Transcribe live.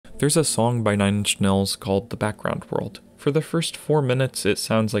There's a song by 9 Inch Nails called The Background World. For the first 4 minutes, it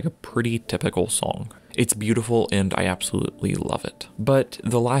sounds like a pretty typical song. It's beautiful and I absolutely love it. But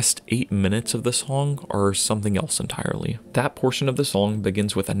the last 8 minutes of the song are something else entirely. That portion of the song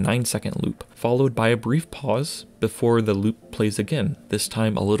begins with a 9-second loop, followed by a brief pause before the loop plays again, this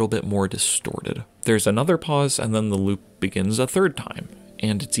time a little bit more distorted. There's another pause and then the loop begins a third time,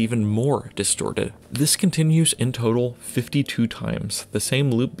 and it's even more distorted. This continues in total 52 times, the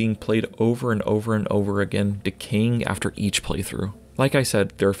same loop being played over and over and over again, decaying after each playthrough. Like I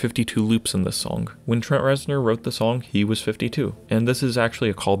said, there are 52 loops in this song. When Trent Reznor wrote the song, he was 52. And this is actually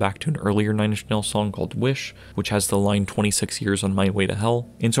a callback to an earlier 9 Inch Nails song called Wish, which has the line 26 years on my way to hell.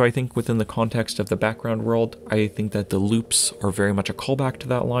 And so I think within the context of the background world, I think that the loops are very much a callback to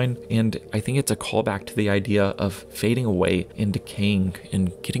that line. And I think it's a callback to the idea of fading away and decaying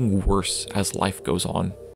and getting worse as life goes on.